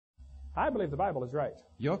I believe the Bible is right.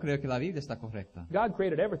 Yo creo que la Biblia está correcta. God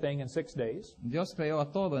created everything in 6 days. Dios creó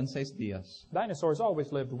a todo en 6 días. Dinosaurs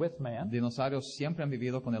always lived with man. Dinosaurios siempre han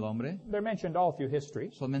vivido con el hombre. They're mentioned all through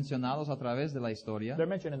history. Son mencionados a través de la historia. They're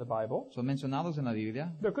mentioned in the Bible. Son mencionados en la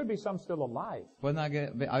Biblia. There could be some still alive. Pueden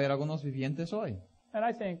haber algunos vivientes hoy. And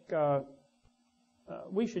I think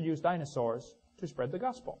we should use dinosaurs to spread the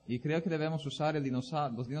gospel. Y creo que debemos usar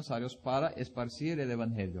los dinosaurios para esparcir el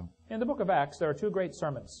Evangelio. In the book of Acts, there are 2 great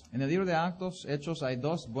sermons. En el libro de Hechos hay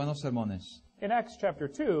 2 buenos sermones. In Acts chapter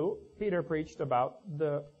 2, Peter preached about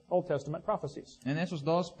the Old Testament prophecies. En esos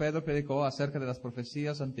 2, Pedro predicó acerca de las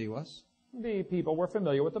profecías antiguas. The people were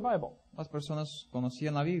familiar with the Bible. Las personas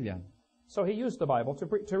conocían la Biblia. So he used the Bible to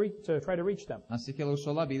try to reach them. Así que él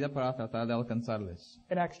usó la Biblia para tratar de alcanzarles.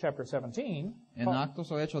 In Acts chapter 17, En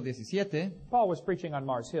Actos o Hechos 17, Paul was preaching on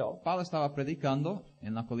Mars Hill. Pablo estaba predicando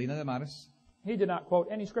en la colina de Mars He did not quote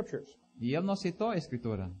any scriptures. y él no citó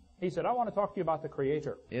escritura. He said, I want to talk to you about the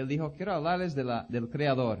Creator. Él dijo, quiero hablarles del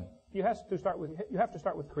Creador. You have to start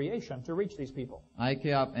with creation to reach these people. Hay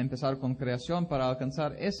que empezar con creación para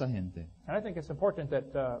alcanzar esa gente. And I think it's important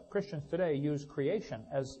that Christians today use creation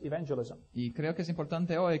as evangelism. Y creo que es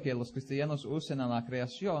importante hoy que los cristianos usen a la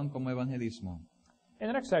creación como evangelismo. In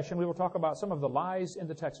the next session, we will talk about some of the lies in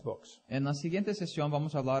the textbooks. En la siguiente sesión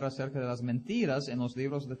vamos a hablar acerca de las mentiras en los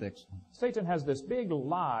libros de texto. Satan has this big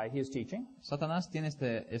lie he is teaching, Satanás tiene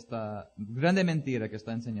esta grande mentira que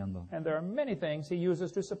está enseñando. and there are many things he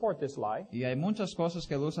uses to support this lie. Y hay muchas cosas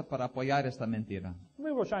que él usa para apoyar esta mentira.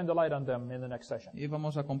 We will shine the light on them in the next session. Y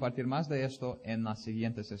vamos a compartir más de esto en la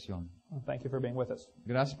siguiente sesión. Thank you for being with us.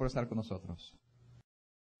 Gracias por estar con nosotros.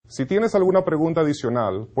 Si tienes alguna pregunta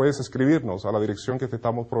adicional, puedes escribirnos a la dirección que te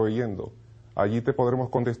estamos proveyendo. Allí te podremos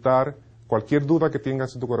contestar cualquier duda que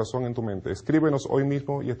tengas en tu corazón, en tu mente. Escríbenos hoy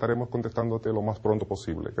mismo y estaremos contestándote lo más pronto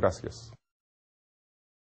posible. Gracias.